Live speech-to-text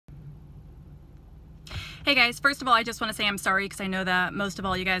Hey guys, first of all, I just want to say I'm sorry because I know that most of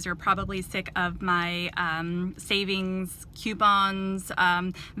all you guys are probably sick of my savings coupons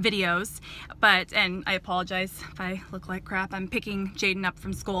videos, and I apologize if I look like crap. I'm picking Jaden up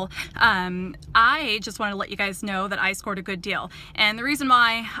from school. I just want to let you guys know that I scored a good deal, and the reason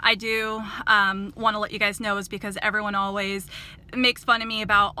why I do want to let you guys know is because everyone always makes fun of me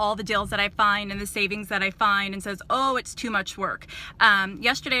about all the deals that I find and the savings that I find and says, oh, it's too much work.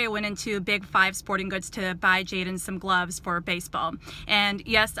 Yesterday I went into Big 5 Sporting Goods to buy Jaden some gloves for baseball, and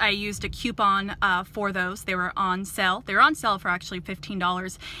yes, I used a coupon for those. They were on sale. They were on sale for actually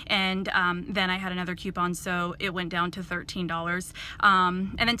 $15, and then I had another coupon, so it went down to $13.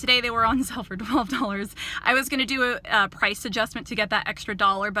 And then today they were on sale for $12. I was going to do a price adjustment to get that extra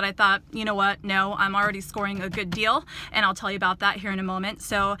 $1, but I thought, you know what, no, I'm already scoring a good deal, and I'll tell you about that here in a moment.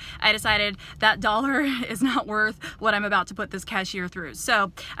 So I decided that $1 is not worth what I'm about to put this cashier through.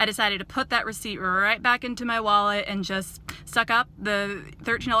 So I decided to put that receipt right back into my wallet and just suck up the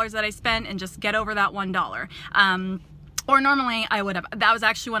 $13 that I spent and just get over that $1. Or normally I would have. That was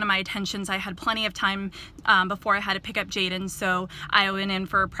actually one of my intentions. I had plenty of time before I had to pick up Jaden, so I went in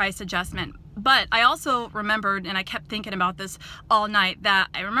for a price adjustment. But I also remembered, and I kept thinking about this all night, that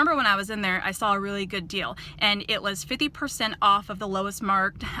I remember when I was in there, I saw a really good deal, and it was 50% off of the lowest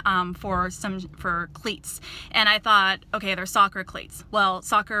marked for cleats. And I thought, okay, they're soccer cleats. Well,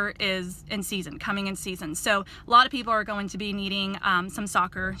 soccer is in season, coming in season. So a lot of people are going to be needing some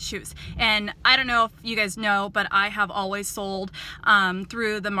soccer shoes. And I don't know if you guys know, but I have always sold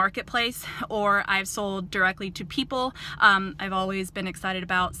through the marketplace, or I've sold directly to people. I've always been excited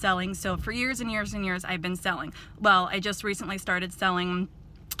about selling. So for years and years and years I've been selling. Well, I just recently started selling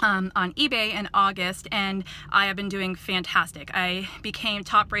on eBay in August, and I have been doing fantastic. I became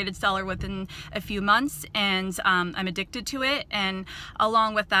top rated seller within a few months, and I'm addicted to it, and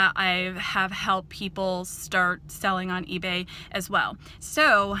along with that I have helped people start selling on eBay as well.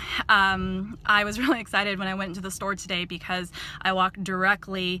 So I was really excited when I went into the store today because I walked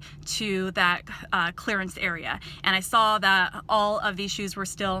directly to that clearance area, and I saw that all of these shoes were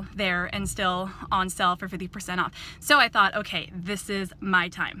still there and still on sale for 50% off. So I thought, okay, this is my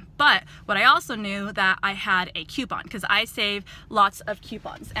time. But what I also knew that I had a coupon, because I save lots of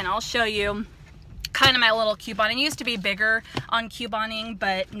coupons, and I'll show you kind of my little coupon. It used to be bigger on couponing,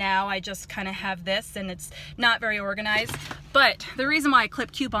 but now I just kind of have this, and it's not very organized. But the reason why I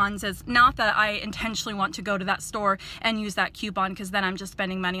clip coupons is not that I intentionally want to go to that store and use that coupon, because then I'm just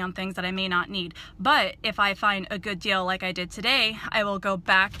spending money on things that I may not need. But if I find a good deal like I did today, I will go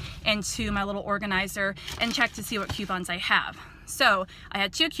back into my little organizer and check to see what coupons I have. So I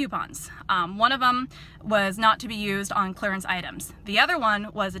had two coupons. One of them was not to be used on clearance items. The other one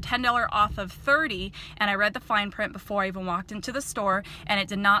was a $10 off of 30, and I read the fine print before I even walked into the store, and it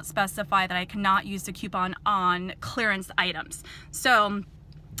did not specify that I could not use the coupon on clearance items. So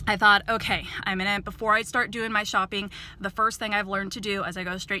I thought, okay, before I start doing my shopping, the first thing I've learned to do is I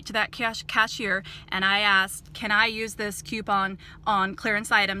go straight to that cashier and I asked, can I use this coupon on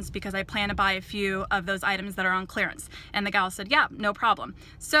clearance items, because I plan to buy a few of those items that are on clearance. And the gal said, yeah, no problem.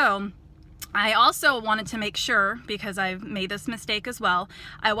 So I also wanted to make sure, because I've made this mistake as well,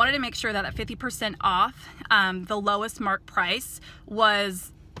 I wanted to make sure that 50% off, the lowest mark price,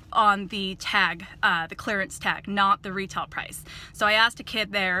 was on the tag, the clearance tag, not the retail price. So I asked a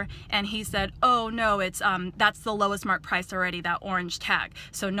kid there, and he said, oh no, it's that's the lowest mark price already, that orange tag,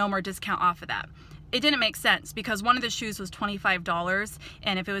 so no more discount off of that. It didn't make sense, because one of the shoes was $25,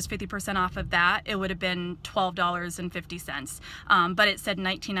 and if it was 50% off of that, it would have been $12.50, but it said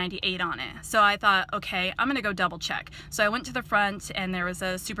 $19.98 on it. So I thought, okay, I'm gonna go double check. So I went to the front, and there was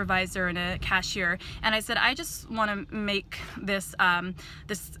a supervisor and a cashier, and I said, I just want to make this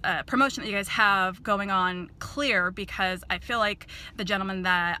promotion that you guys have going on clear, because I feel like the gentleman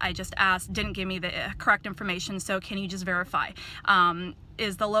that I just asked didn't give me the correct information, so can you just verify?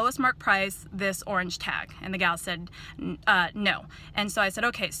 Is the lowest mark price this orange tag? And the gal said no. And so I said,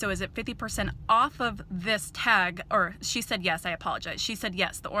 okay, so is it 50% off of this tag? Or she said yes, I apologize. She said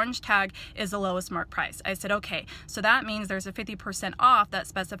yes, the orange tag is the lowest mark price. I said, okay, so that means there's a 50% off that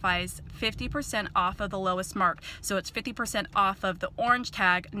specifies 50% off of the lowest mark. So it's 50% off of the orange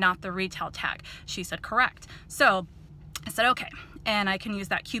tag, not the retail tag. She said correct. So I said, okay, and I can use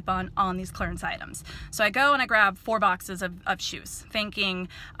that coupon on these clearance items. So I go and I grab 4 boxes of shoes, thinking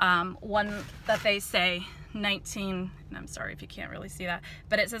one that they say 19, and I'm sorry if you can't really see that,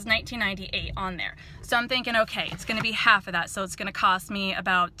 but it says $19.98 on there. So I'm thinking, okay, it's gonna be half of that, so it's gonna cost me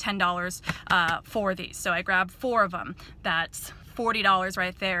about $10 for these. So I grabbed 4 of them. That's $40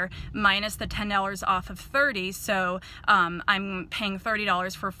 right there, minus the $10 off of 30, so I'm paying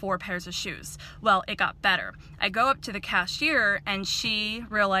 $30 for 4 pairs of shoes. Well, it got better. I go up to the cashier and she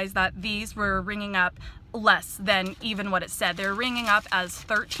realized that these were ringing up less than even what it said. They're ringing up as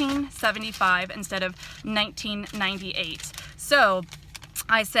 $13.75 instead of $19.98. So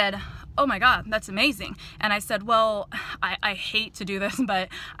I said, oh my God, that's amazing. And I said, well, I hate to do this, but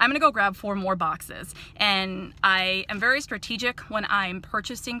I'm gonna go grab 4 more boxes. And I am very strategic when I'm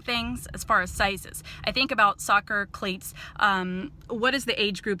purchasing things as far as sizes. I think about soccer cleats. What is the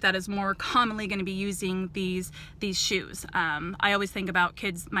age group that is more commonly gonna be using these shoes? I always think about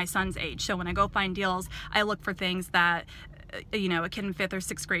kids my son's age. So when I go find deals, I look for things that you know, a kid in 5th or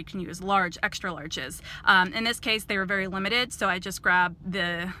 6th grade can use, large, extra larges. In this case, they were very limited, so I just grabbed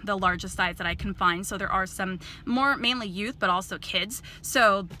the largest size that I can find. So there are some more mainly youth, but also kids.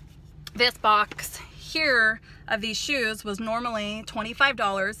 So this box here of these shoes was normally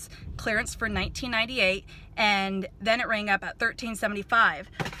 $25, clearance for $19.98, and then it rang up at $13.75.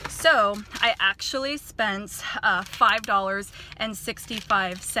 So I actually spent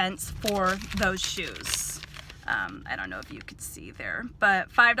 $5.65 for those shoes. I don't know if you could see there, but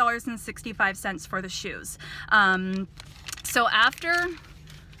 $5.65 for the shoes. So after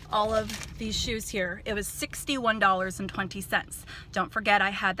all of these shoes here, it was $61.20. Don't forget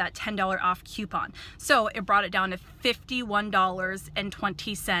I had that $10 off coupon. So it brought it down to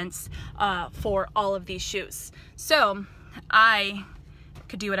 $51.20 for all of these shoes. So I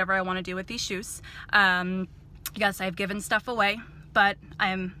could do whatever I want to do with these shoes. Yes, I've given stuff away, but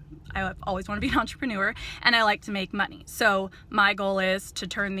I always want to be an entrepreneur and I like to make money. So my goal is to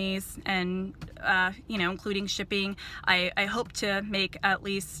turn these and, you know, including shipping, I hope to make at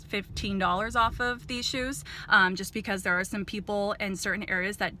least $15 off of these shoes, just because there are some people in certain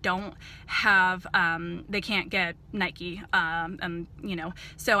areas that don't have, they can't get Nike, you know,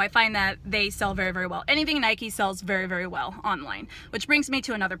 so I find that they sell very, very well. Anything Nike sells very, very well online, which brings me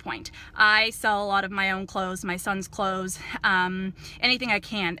to another point. I sell a lot of my own clothes, my son's clothes, anything I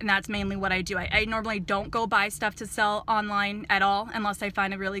can, and that's mainly what I do. I normally don't go buy stuff to sell online at all unless I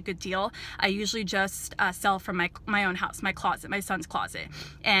find a really good deal. I usually just sell from my own house, my closet, my son's closet,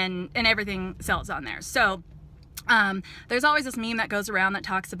 and everything sells on there. So there's always this meme that goes around that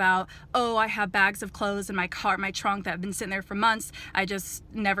talks about, oh, I have bags of clothes in my car, my trunk that have been sitting there for months. I just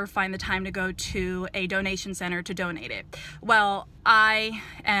never find the time to go to a donation center to donate it. Well, I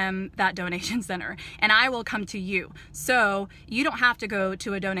am that donation center and I will come to you. So you don't have to go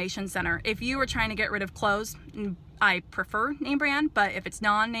to a donation center. If you were trying to get rid of clothes, I prefer name brand, but if it's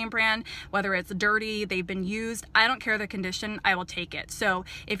non-name brand, whether it's dirty, they've been used, I don't care the condition, I will take it. So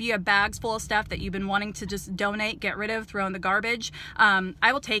if you have bags full of stuff that you've been wanting to just donate, get rid of, throw in the garbage,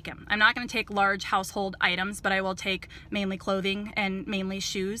 I will take them. I'm not going to take large household items, but I will take mainly clothing and mainly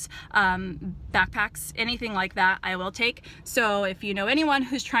shoes, backpacks, anything like that I will take. So if you know anyone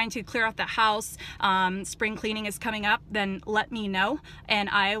who's trying to clear out the house, spring cleaning is coming up, then let me know and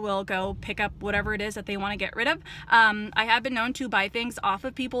I will go pick up whatever it is that they want to get rid of. I have been known to buy things off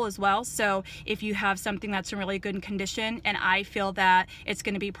of people as well, so if you have something that's in really good condition and I feel that it's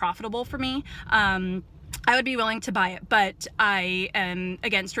going to be profitable for me, I would be willing to buy it, but I am,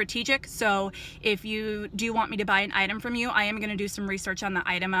 again, strategic. So if you do want me to buy an item from you, I am going to do some research on the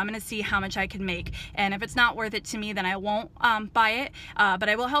item. I'm going to see how much I can make, and if it's not worth it to me, then I won't buy it, but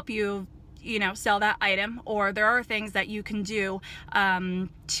I will help you, you know, sell that item, or there are things that you can do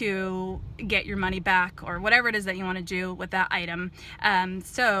to get your money back or whatever it is that you want to do with that item.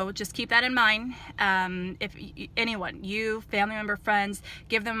 So just keep that in mind. If anyone, you, family member, friends,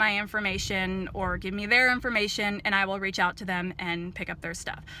 give them my information or give me their information and I will reach out to them and pick up their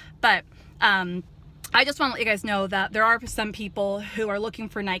stuff. But I just want to let you guys know that there are some people who are looking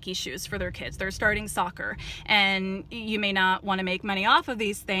for Nike shoes for their kids. They're starting soccer and you may not want to make money off of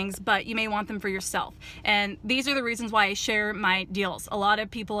these things, but you may want them for yourself. And these are the reasons why I share my deals. A lot of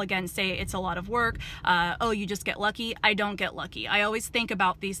people, again, say it's a lot of work. Oh, you just get lucky. I don't get lucky. I always think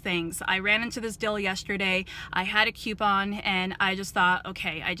about these things. I ran into this deal yesterday. I had a coupon and I just thought,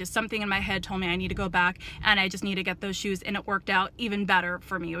 okay, something in my head told me I need to go back and I just need to get those shoes, and it worked out even better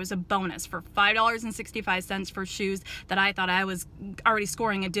for me. It was a bonus for $5.65 for shoes that I thought I was already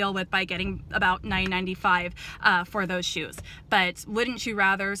scoring a deal with by getting about $9.95 for those shoes. But wouldn't you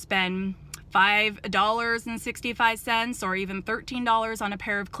rather spend $5.65 or even $13 on a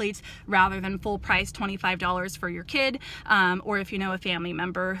pair of cleats rather than full price $25 for your kid? Or if you know a family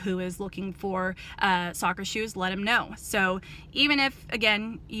member who is looking for soccer shoes, let them know. So even if,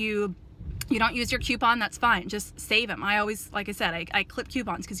 again, you you don't use your coupon, that's fine. Just save them. I always, like I said, I clip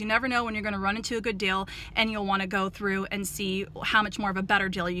coupons because you never know when you're going to run into a good deal, and you'll want to go through and see how much more of a better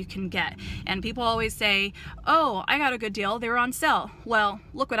deal you can get. And people always say, oh, I got a good deal, they were on sale. Well,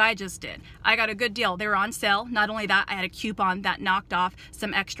 look what I just did. I got a good deal, they were on sale. Not only that, I had a coupon that knocked off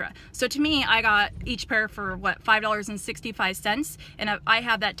some extra. So to me, I got each pair for what, $5.65, and if I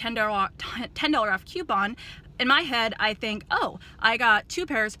have that $10 off coupon, in my head, I think, oh, I got 2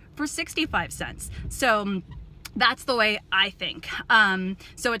 pairs for 65 cents. So that's the way I think.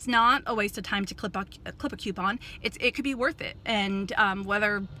 So it's not a waste of time to clip a coupon. It could be worth it. And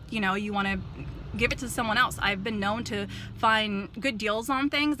whether, you know, you want to give it to someone else. I've been known to find good deals on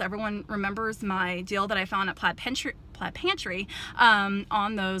things. Everyone remembers my deal that I found at Plaid Pantry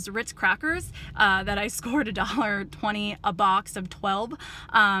on those Ritz crackers that I scored $1.20 a box of 12,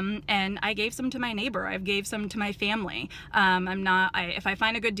 and I gave some to my neighbor. I gave some to my family. If I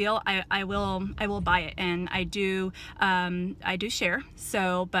find a good deal, I will buy it, and I do share.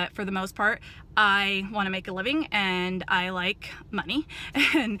 So, but for the most part, I want to make a living and I like money,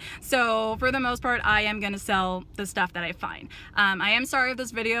 and so for the most part I am going to sell the stuff that I find. I am sorry if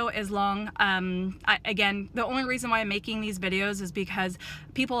this video is long. Again, the only reason why I'm making these videos is because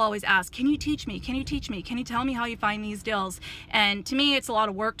people always ask, can you teach me? Can you teach me? Can you tell me how you find these deals? And to me, it's a lot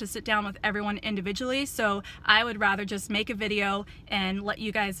of work to sit down with everyone individually, so I would rather just make a video and let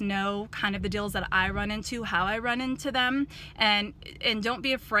you guys know kind of the deals that I run into, how I run into them, and don't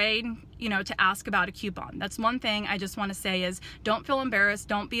be afraid, you know, to ask about a coupon. That's one thing I just want to say is don't feel embarrassed,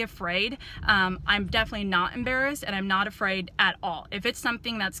 don't be afraid. I'm definitely not embarrassed, and I'm not afraid at all. If it's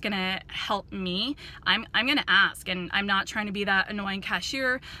something that's gonna help me, I'm gonna ask, and I'm not trying to be that annoying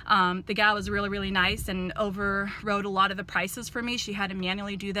cashier. The gal was really, really nice and overrode a lot of the prices for me. She had to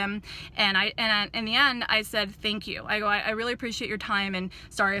manually do them, and in the end I said thank you. I go, I really appreciate your time, and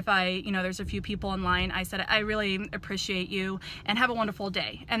sorry if you know, there's a few people online. I said I really appreciate you and have a wonderful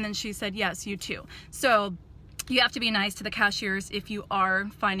day. And then she said, yes, you too. So you have to be nice to the cashiers if you are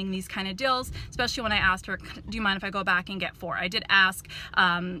finding these kind of deals, especially when I asked her, do you mind if I go back and get 4? I did ask,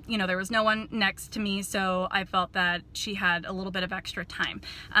 you know, there was no one next to me, so I felt that she had a little bit of extra time.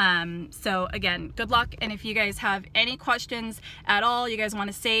 So again, good luck, and if you guys have any questions at all, you guys want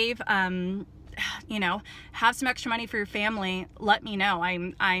to save, you know, have some extra money for your family, let me know.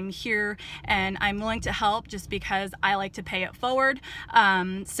 I'm here and I'm willing to help just because I like to pay it forward.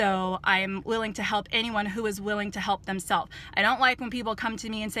 So I'm willing to help anyone who is willing to help themselves. I don't like when people come to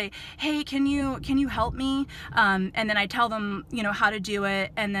me and say, hey, can you help me? And then I tell them, you know, how to do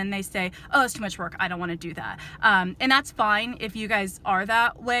it, and then they say, oh, it's too much work, I don't want to do that. And that's fine if you guys are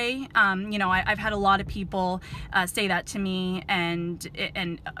that way. You know, I've had a lot of people say that to me, and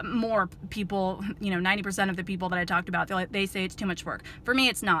more people, you know, 90% of the people that I talked about, they say it's too much work. For me,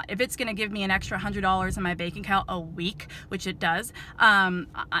 it's not. If it's going to give me an extra $100 in my bank account a week, which it does, I'm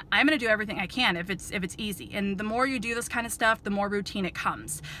going to do everything I can if it's easy. And the more you do this kind of stuff, the more routine it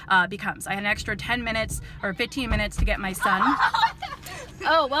becomes. I had an extra 10 minutes or 15 minutes to get my son.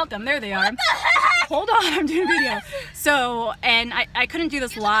 Oh, welcome. There they are. Hold on, I'm doing a video. So, and I couldn't do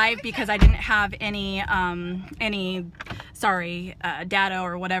this live because I didn't have any data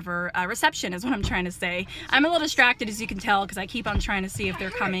or whatever, reception is what I'm trying to say. I'm a little distracted, as you can tell, because I keep on trying to see if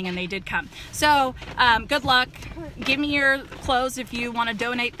they're coming, and they did come. So good luck. Give me your clothes if you want to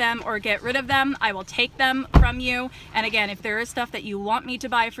donate them or get rid of them. I will take them from you. And again, if there is stuff that you want me to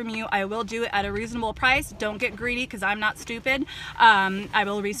buy from you, I will do it at a reasonable price. Don't get greedy, because I'm not stupid. I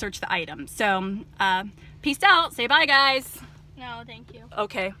will research the item. So peace out. Say bye, guys. No, thank you.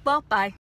 Okay, well, bye.